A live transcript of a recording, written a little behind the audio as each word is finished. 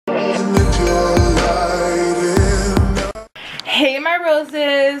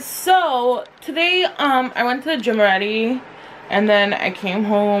Roses. So today I went to the gym already, and then I came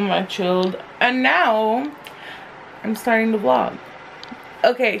home, I chilled, and now I'm starting to vlog.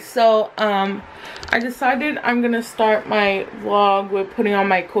 Okay, so I decided I'm gonna start my vlog with putting on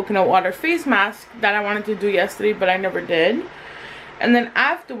my coconut water face mask that I wanted to do yesterday but I never did. And then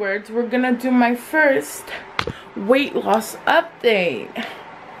afterwards we're gonna do my first weight loss update.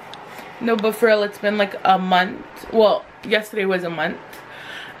 No, but for real, it's been like a month. Well, yesterday was a month,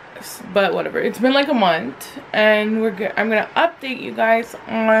 but whatever, it's been like a month, and I'm gonna update you guys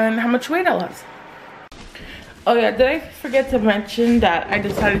on how much weight I lost. Oh yeah, did I forget to mention that I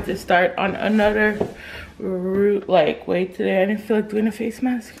decided to start on another route, like wait, today I didn't feel like doing a face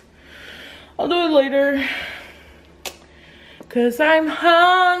mask. I'll do it later because I'm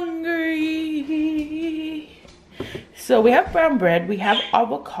hungry. So we have brown bread, we have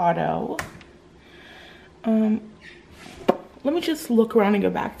avocado. Let me just look around and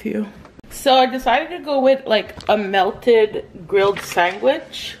get back to you. So I decided to go with like a melted grilled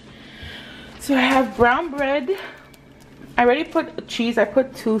sandwich. So I have brown bread. I already put cheese. I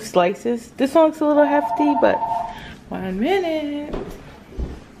put 2 slices. This one looks a little hefty, but 1 minute.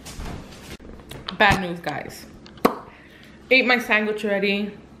 Bad news, guys. Ate my sandwich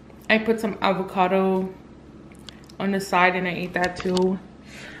already. I put some avocado on the side and I ate that too.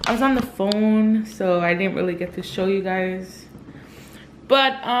 I was on the phone, so I didn't really get to show you guys.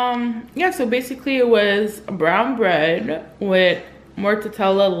 But yeah, so basically it was brown bread with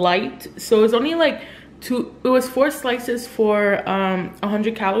mortadella light. So it was only like it was 4 slices for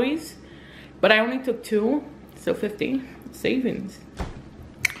 100 calories, but I only took 2, so 50 savings.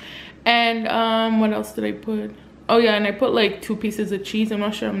 And what else did I put? Oh yeah, and I put like 2 pieces of cheese. I'm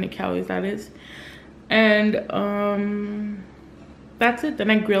not sure how many calories that is. And that's it. Then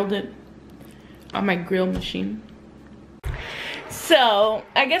I grilled it on my grill machine. So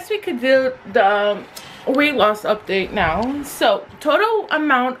I guess we could do the weight loss update now. So total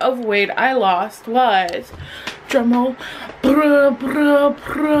amount of weight I lost was, drumroll,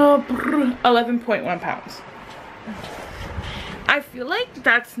 11.1 pounds. I feel like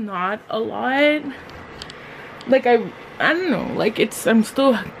that's not a lot. Like I don't know, like I'm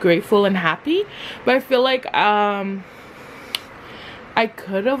still grateful and happy, but I feel like I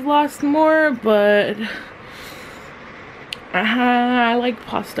could have lost more, but I like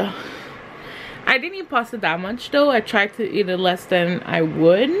pasta. I didn't eat pasta that much though. I tried to eat it less than I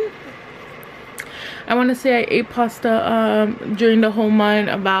would. I want to say I ate pasta during the whole month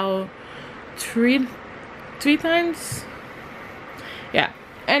about three times. Yeah.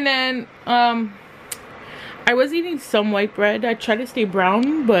 And then I was eating some white bread. I tried to stay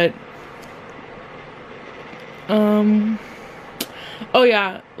brown, but oh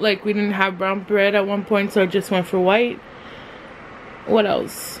yeah, like we didn't have brown bread at one point, so I just went for white. What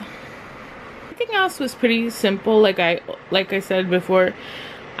else? Everything else was pretty simple. Like I said before,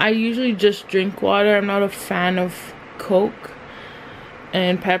 I usually just drink water. I'm not a fan of Coke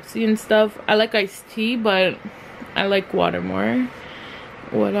and Pepsi and stuff. I like iced tea, but I like water more.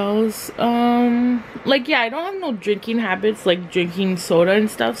 What else? Like yeah, I don't have no drinking habits, like drinking soda and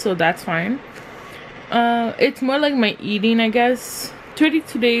stuff, so that's fine. It's more like my eating, I guess.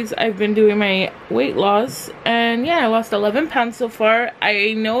 32 days I've been doing my weight loss, and yeah, I lost 11 pounds so far.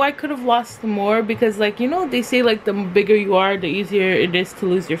 I know I could have lost more because, like, you know, they say like the bigger you are, the easier it is to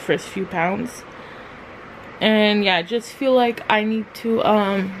lose your first few pounds. And yeah, I just feel like I need to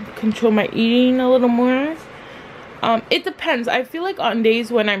control my eating a little more. It depends. I feel like on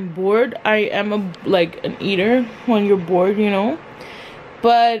days when I'm bored, I am an eater when you're bored, you know.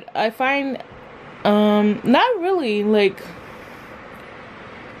 But I find not really, like,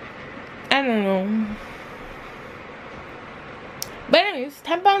 I don't know. But anyways,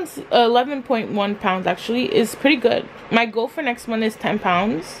 10 pounds, 11.1 pounds actually is pretty good. My goal for next month is 10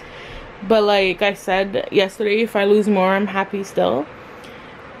 pounds. But like I said yesterday, if I lose more, I'm happy still.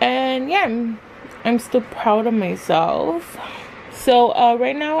 And yeah, I'm still proud of myself. So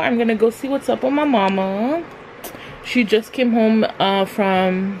right now I'm gonna go see what's up with my mama. She just came home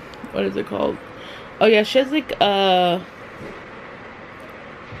from, what is it called? Oh yeah, she has like a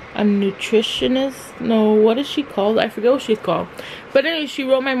nutritionist. No, what is she called? I forget what she's called. But anyway, she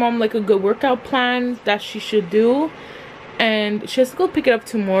wrote my mom like a good workout plan that she should do, and she has to go pick it up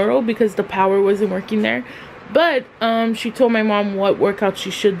tomorrow because the power wasn't working there. But she told my mom what workout she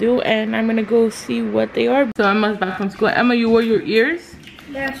should do, and I'm gonna go see what they are. So Emma's back from school. Emma, you wore your ears?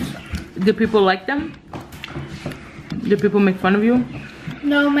 Yes. Did people like them? Did people make fun of you?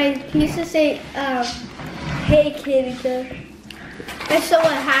 No, he used to say, hey kitty. If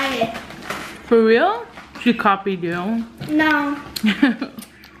someone had it. For real? She copied you. No.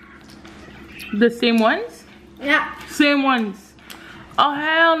 The same ones? Yeah. Same ones. Oh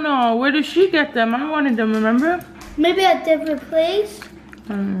hell no. Where did she get them? I wanted them, remember? Maybe a different place.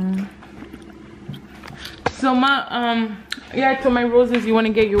 So my yeah, I told my Roses, you want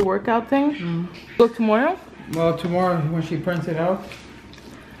to get your workout thing? Go tomorrow? Well, tomorrow when she prints it out.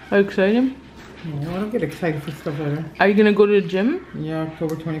 Are you excited? No, I don't get excited for stuff like that. Are you gonna go to the gym? Yeah,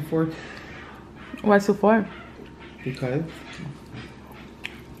 October 24th. Why so far? Because.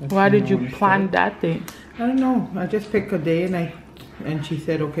 Why did you plan that day? I don't know. I just picked a day and she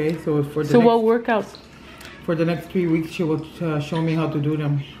said okay. So for the So what workouts? For the next 3 weeks, she will show me how to do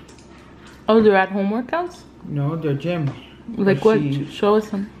them. Oh, they're at home workouts? No, they're gym. Like what? Show us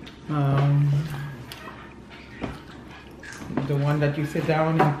some. The one that you sit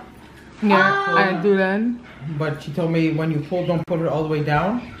down and yeah, I do that. But she told me when you pull, don't put it all the way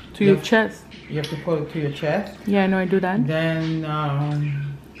down. To your chest. You have to put it to your chest. Yeah, I know I do that. Then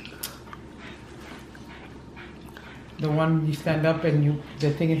the one you stand up and the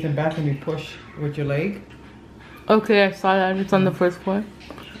thing is in back and you push with your leg. Okay, I saw that. It's on the first floor.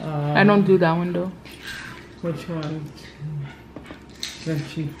 I don't do that one though. Which one? Then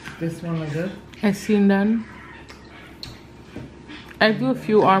this one like this. I seen that. I do a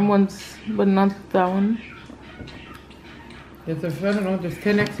few arm ones, but not that one. I don't know, there's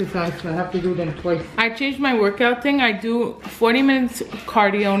 10 exercises, so I have to do them twice. I changed my workout thing. I do 40 minutes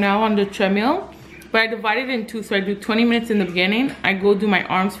cardio now on the treadmill, but I divide it in two. So I do 20 minutes in the beginning. I go do my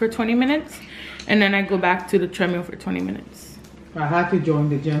arms for 20 minutes, and then I go back to the treadmill for 20 minutes. I had to join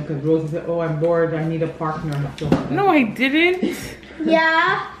the gym because Rosa said, oh, I'm bored, I need a partner. So no, I didn't.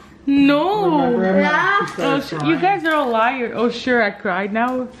 Yeah. No. Yeah. Oh, you guys are all liars. Oh, sure, I cried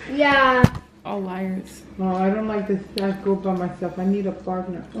now. Yeah. All liars. Oh, I don't like this. I go by myself. I need a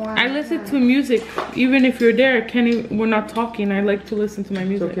partner. Wow. I listen to music. Even if you're there, we're not talking. I like to listen to my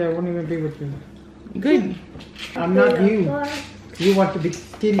music. It's okay, I won't even be with you. Good. I'm not you. You want to be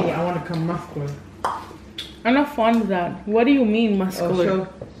skinny, I want to come muscular. I'm not fond of that. What do you mean muscular? Oh,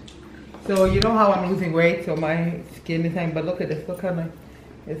 so you know how I'm losing weight, so my skin is hanging, but look at this, look how nice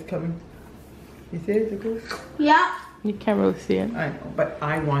it's coming. You see it? Yeah. You can't really see it. I know, but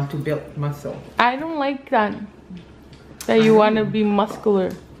I want to build muscle. I don't like that. That you want to be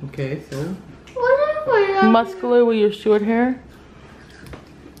muscular. Okay, so? Muscular with your short hair?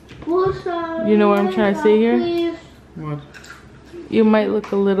 Rosa, you know what I'm trying to say here? Please. What? You might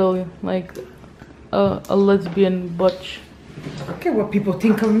look a little like a lesbian butch. Okay, what people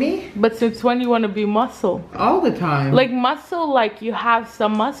think of me? But since when you want to be muscle? All the time. Like muscle like you have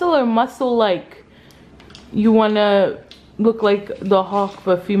some muscle, or muscle like you want to look like the Hawk,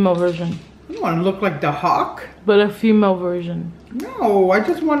 but female version? You want to look like the Hawk? But a female version. No, I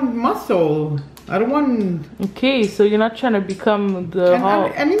just want muscle. I don't want... Okay, so you're not trying to become the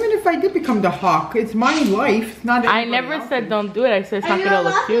Hawk. And even if I did become the Hawk, it's my life, not I never said don't do it. I said it's not gonna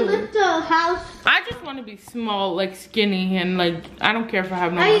look cute. Lift the house. I just want to be small, like skinny, and like I don't care if I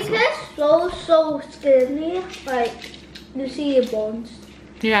have no I muscle. get so skinny, like you see your bones.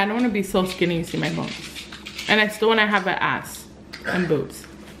 Yeah, I don't want to be so skinny you see my bones. And I still want to have an ass and boobs.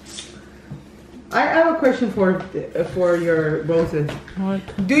 I have a question for your Roses. What?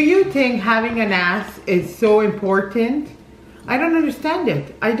 Do you think having an ass is so important? I don't understand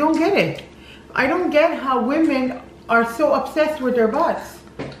it. I don't get it. I don't get how women are so obsessed with their butts.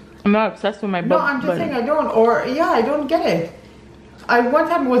 I'm not obsessed with my butt. No, I'm just saying I don't. Or yeah, I don't get it. One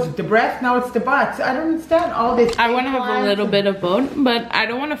time it was the breast, now it's the butts. I don't understand all this. I want to have a little bit of both, but I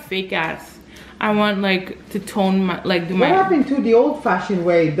don't want a fake ass. I want like to tone my What happened to the old-fashioned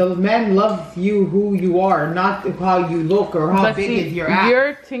way? The man loves you who you are, not how you look or how big is your ass.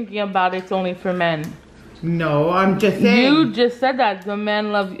 You're thinking about it's only for men. No, I'm just saying. You just said that the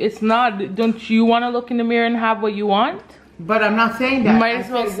man loves. It's not. Don't you want to look in the mirror and have what you want? But I'm not saying that. Might as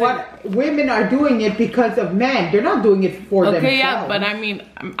well say what women are doing it because of men. They're not doing it for themselves. Okay, yeah, but I mean,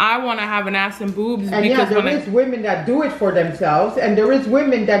 I want to have an ass and boobs. And because yeah, there is women that do it for themselves, and there is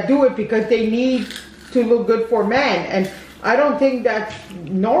women that do it because they need to look good for men. And I don't think that's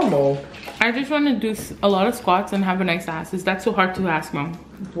normal. I just want to do a lot of squats and have a nice ass. Is that so hard to ask, Mom?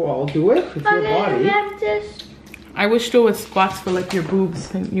 Well, do it. It's your body. I wish there was squats for like your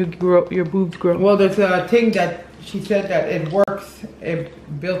boobs and your boobs grow. Well, there's a thing that she said that it works. It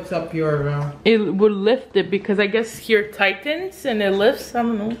builds up your... It would lift it because I guess here tightens and it lifts. I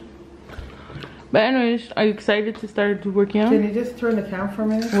don't know. But anyways, are you excited to start working out? Can you just turn the camera for a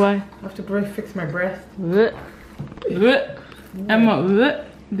minute? Why? I have to fix my breast. Emma,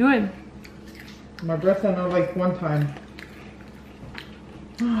 do it. My breast I know like one time.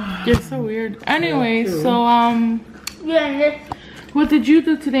 You're so weird. Anyway, so Yeah. What did you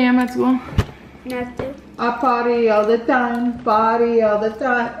do today? I'm at school. Nothing. I party all the time. Party all the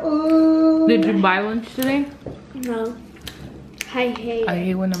time. Ooh. Did you buy lunch today? No. I hate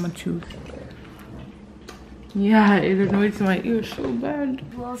it. when I'm a choose. Yeah, it annoys my ears so bad.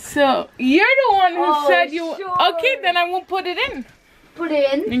 So you're the one who said you. Sure. Okay, then I won't put it in. Put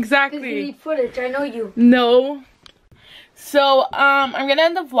it in. Exactly. Because you need footage. I know you. No. So I'm gonna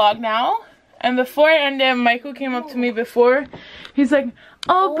end the vlog now. And before I end it, Michael came up to me before. He's like,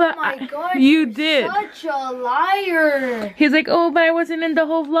 "Oh, but my God, you you're did." Such a liar. He's like, "Oh, but I wasn't in the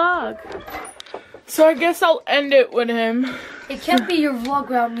whole vlog." So I guess I'll end it with him. It can't be your vlog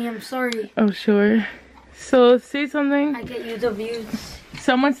without me. I'm sorry. Oh, sure. So say something. I get you the views.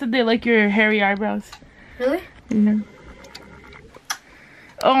 Someone said they like your hairy eyebrows. Really? Yeah.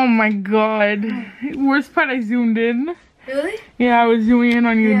 Oh my God. Worst part, I zoomed in. Really? Yeah, I was zooming in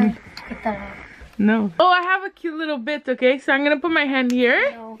on you. Yeah. Get that out. No. Oh, I have a cute little bit, okay? So I'm gonna put my hand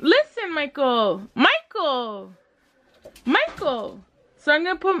here. No. Listen, Michael. Michael. Michael. So I'm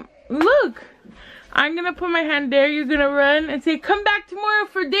gonna put, look. I'm gonna put my hand there. You're gonna run and say, "Come back tomorrow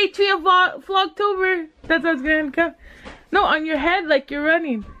for day 3 of Vlogtober." That's how it's gonna come. No, on your head like you're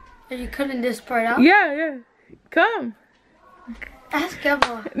running. Are you cutting this part out? Yeah, yeah. Come. Ask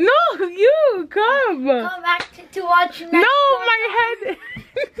Emma. No, you come. Come back to watch next No, vlog. my head.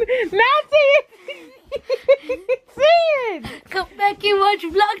 Not say it. Say it. Come back and watch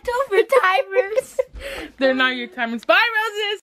Vlogtober timers. They're not your timers. Bye, roses.